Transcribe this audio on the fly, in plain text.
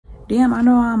damn, I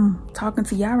know I'm talking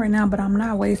to y'all right now, but I'm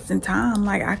not wasting time.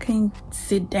 Like, I can't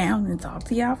sit down and talk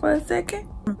to y'all for a second.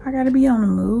 I gotta be on the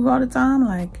move all the time.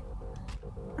 Like,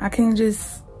 I can't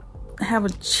just have a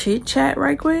chit chat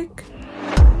right quick.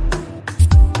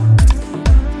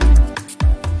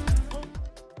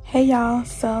 Hey y'all,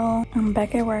 so I'm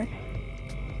back at work.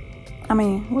 I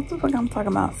mean, what the fuck I'm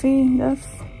talking about? See,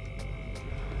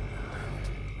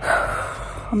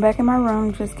 I'm back in my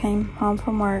room, just came home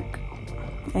from work,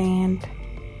 and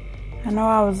I know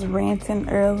I was ranting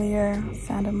earlier,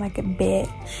 sounding like a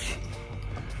bitch,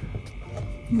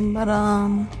 but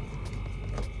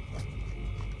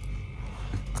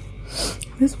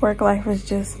this work life is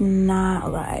just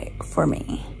not like for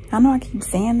me. I know I keep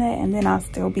saying that, and then I'll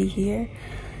still be here,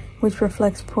 which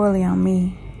reflects poorly on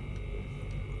me.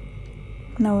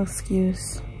 No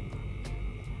excuse.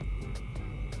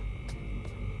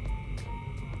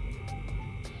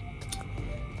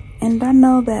 And I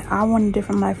know that I want a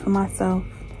different life for myself,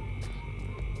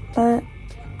 but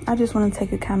I just want to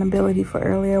take accountability for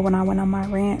earlier when I went on my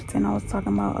rant and I was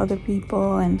talking about other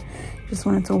people and just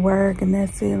wanted to work and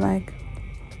that's it. Like,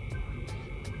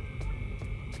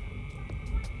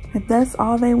 if that's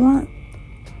all they want,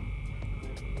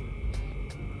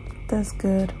 that's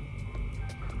good.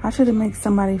 I shouldn't make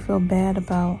somebody feel bad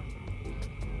about,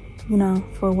 you know,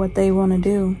 for what they want to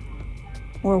do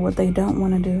or what they don't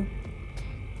want to do,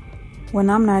 when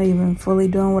I'm not even fully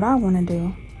doing what I want to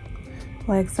do.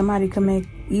 Like, somebody could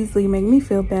easily make me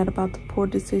feel bad about the poor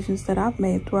decisions that I've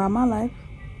made throughout my life.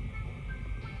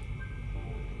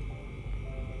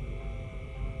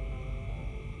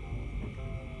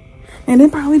 And there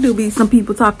probably do be some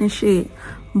people talking shit,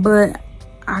 but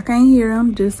I can't hear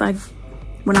them. Just like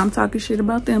when I'm talking shit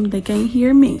about them, they can't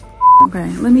hear me. Okay,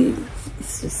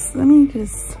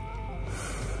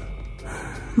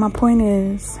 my point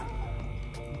is,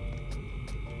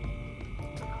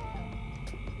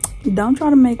 don't try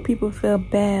to make people feel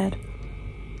bad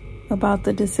about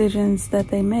the decisions that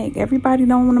they make. Everybody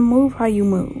don't want to move how you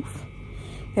move.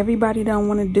 Everybody don't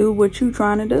want to do what you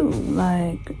trying to do.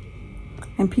 Like,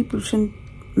 and people shouldn't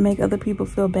make other people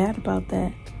feel bad about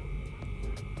that.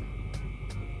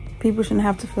 People shouldn't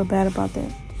have to feel bad about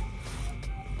that.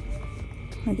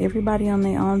 Like, everybody on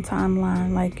their own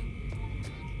timeline, like,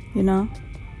 you know?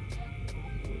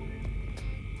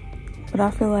 But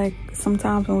I feel like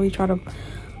sometimes when we try to,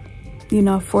 you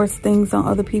know, force things on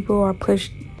other people or push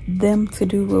them to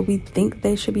do what we think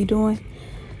they should be doing,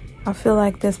 I feel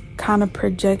like that's kind of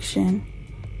projection.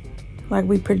 Like,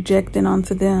 we projecting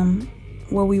onto them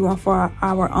what we want for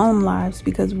our own lives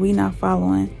because we not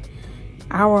following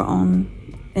our own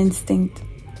instinct,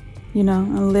 you know,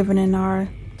 and living in our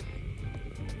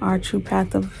true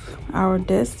path of our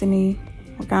destiny.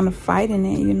 We're kind of fighting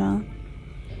it, you know,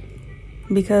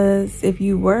 because if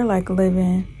you were like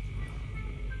living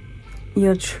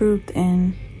your truth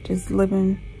and just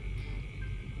living,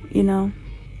 you know,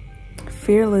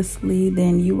 fearlessly,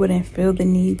 then you wouldn't feel the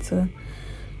need to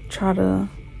try to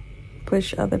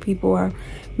push other people or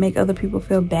make other people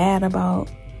feel bad about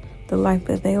the life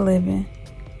that they live in.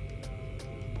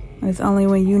 It's only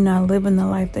when you're not living the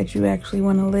life that you actually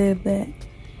want to live that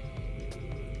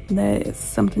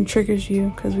something triggers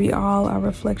you, because we all are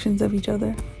reflections of each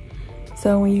other.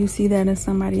 So when you see that in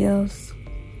somebody else,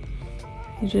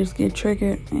 you just get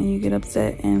triggered and you get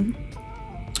upset. And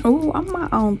oh, I'm my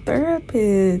own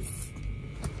therapist.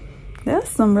 That's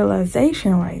some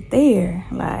realization right there.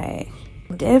 Like,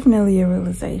 definitely a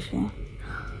realization.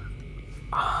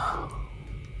 Oh.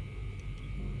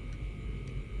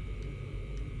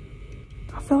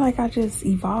 I feel like I just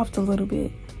evolved a little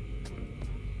bit.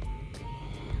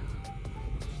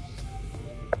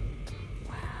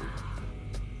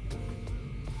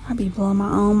 I be blowing my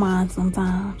own mind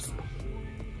sometimes.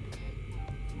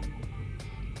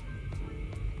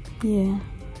 Yeah.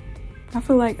 I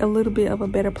feel like a little bit of a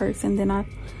better person than I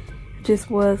just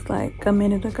was like a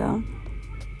minute ago.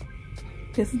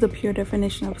 This is the pure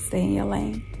definition of stay in your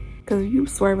lane. Because if you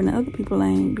swerving in other people's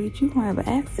lane, bitch, you gonna have an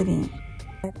accident.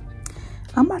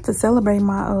 I'm about to celebrate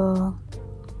my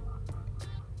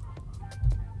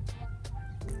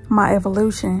my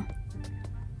evolution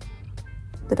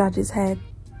that I just had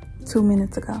 2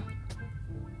 minutes ago.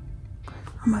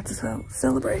 I'm about to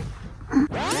celebrate.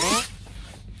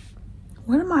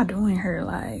 What am I doing here?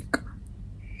 Like,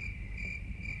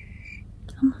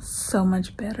 I'm so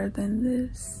much better than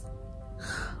this.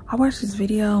 I watched this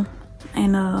video,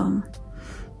 and on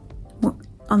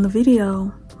the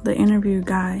video, the interview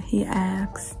guy, he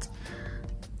asked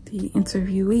the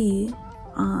interviewee,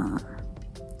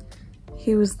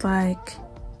 he was like,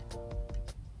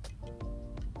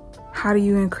 how do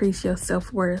you increase your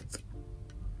self-worth?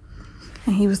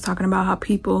 And he was talking about how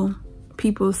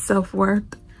people's self-worth,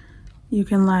 you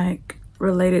can like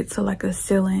relate it to like a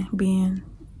ceiling being,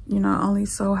 you know, only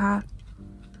so high.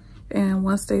 And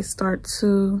once they start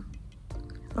to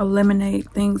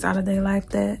eliminate things out of their life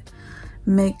that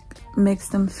makes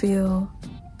them feel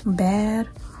bad,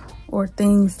 or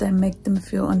things that make them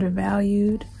feel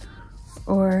undervalued,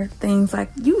 or things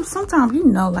like sometimes you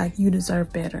know like you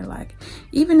deserve better. Like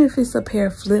even if it's a pair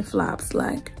of flip-flops,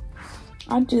 like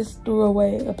I just threw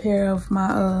away a pair of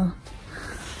my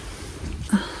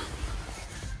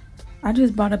I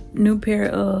just bought a new pair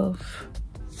of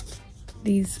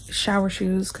these shower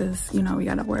shoes because, you know, we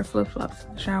gotta wear flip-flops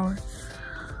in the shower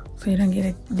so you don't get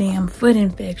a damn foot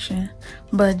infection.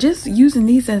 But just using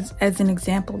these as an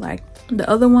example, like the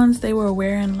other ones, they were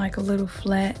wearing like a little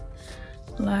flat,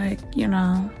 like, you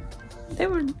know, they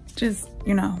were just,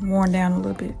 you know, worn down a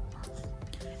little bit.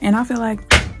 And I feel like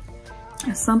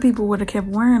some people would have kept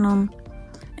wearing them,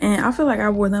 and I feel like I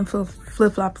wore them for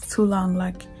flip-flops too long.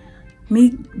 Like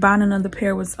me buying another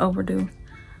pair was overdue.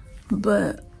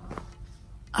 But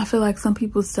I feel like some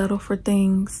people settle for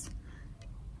things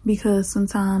because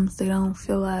sometimes they don't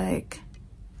feel like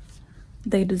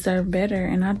they deserve better,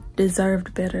 and I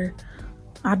deserved better.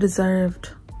 I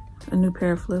deserved a new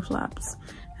pair of flip-flops.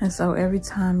 And so every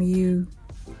time you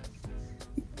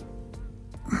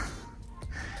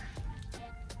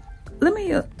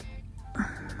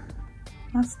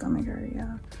my stomach hurt,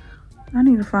 y'all. I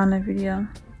need to find that video.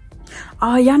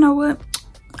 Oh, y'all know what?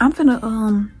 I'm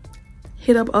finna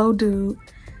hit up old dude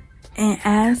and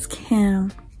ask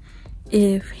him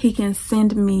if he can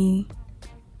send me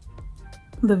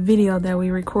the video that we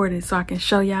recorded so I can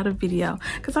show y'all the video,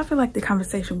 because I feel like the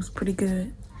conversation was pretty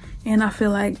good, and I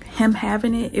feel like him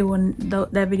having it,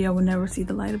 that video will never see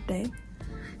the light of day.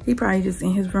 He probably just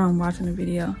in his room watching the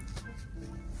video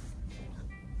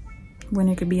when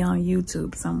it could be on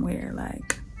YouTube somewhere.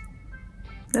 Like,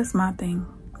 that's my thing.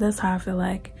 That's how I feel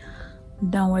like.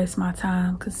 Don't waste my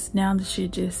time, because now the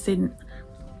shit just sitting,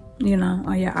 you know,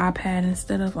 on your iPad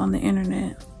instead of on the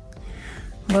internet.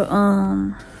 But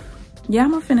yeah,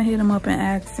 I'm finna hit him up and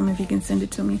ask him if he can send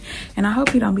it to me. And I hope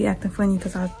he don't be acting funny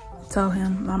because I tell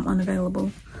him I'm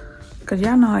unavailable. Because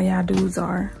y'all know how y'all dudes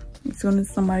are. As soon as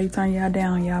somebody turn y'all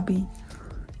down, y'all be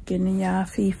getting in y'all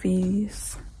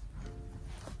fee-fees.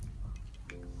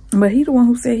 But he the one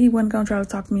who said he wasn't gonna try to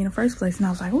talk to me in the first place. And I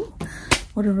was like, ooh,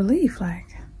 what a relief. Like,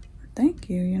 thank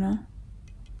you, you know.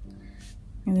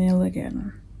 And then look at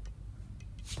him.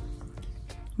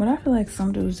 But I feel like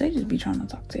some dudes, they just be trying to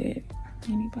talk to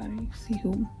anybody. See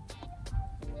who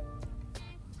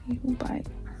bite.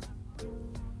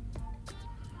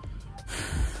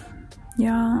 Y'all,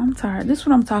 I'm tired. This is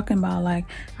what I'm talking about. Like,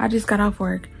 I just got off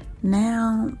work.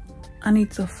 Now I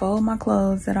need to fold my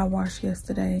clothes that I washed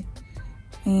yesterday.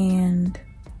 And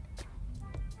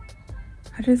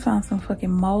I just found some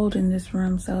fucking mold in this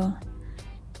room, so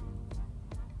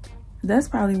that's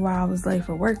probably why I was late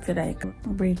for work today,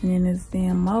 breathing in this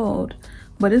damn mold.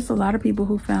 But it's a lot of people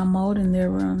who found mold in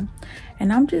their room,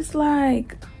 and I'm just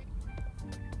like,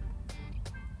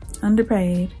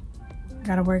 underpaid,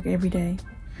 gotta work every day.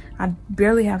 I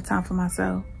barely have time for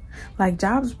myself. Like,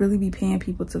 jobs really be paying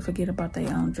people to forget about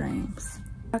their own dreams.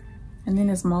 And then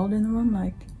there's mold in the room,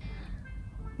 like,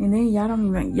 and then y'all don't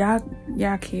even,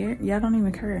 y'all care, y'all don't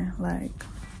even care, like.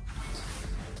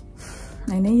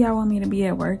 And then y'all want me to be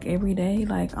at work every day,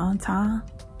 like on time,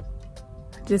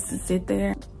 just to sit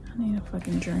there. I need a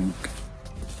fucking drink.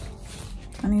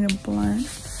 I need a blunt,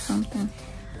 something.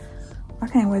 I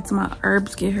can't wait till my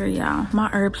herbs get here, y'all.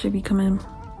 My herbs should be coming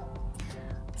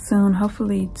soon,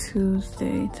 hopefully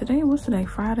Tuesday. Today, what's today?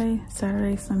 Friday,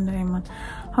 Saturday, Sunday, Monday.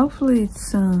 Hopefully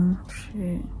soon.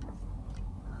 Shit.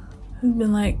 It's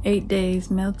been like 8 days.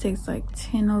 Mail takes like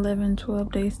 10, 11,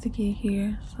 12 days to get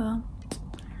here, so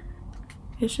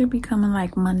it should be coming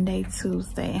like Monday,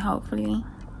 Tuesday, hopefully.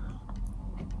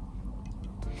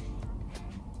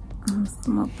 I'm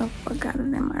smoke the fuck out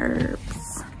of them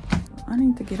herbs. I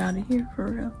need to get out of here for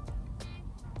real.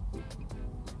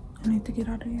 I need to get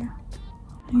out of here.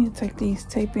 I need to take these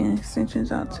taping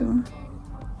extensions out too.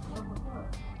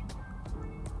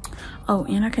 Oh,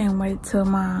 and I can't wait till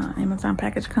my Amazon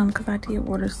package comes because I did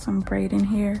order some braid in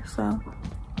here. So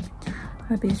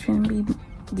that bitch finna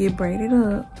get braided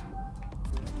up.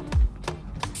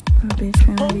 That bitch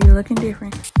finna be looking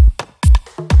different.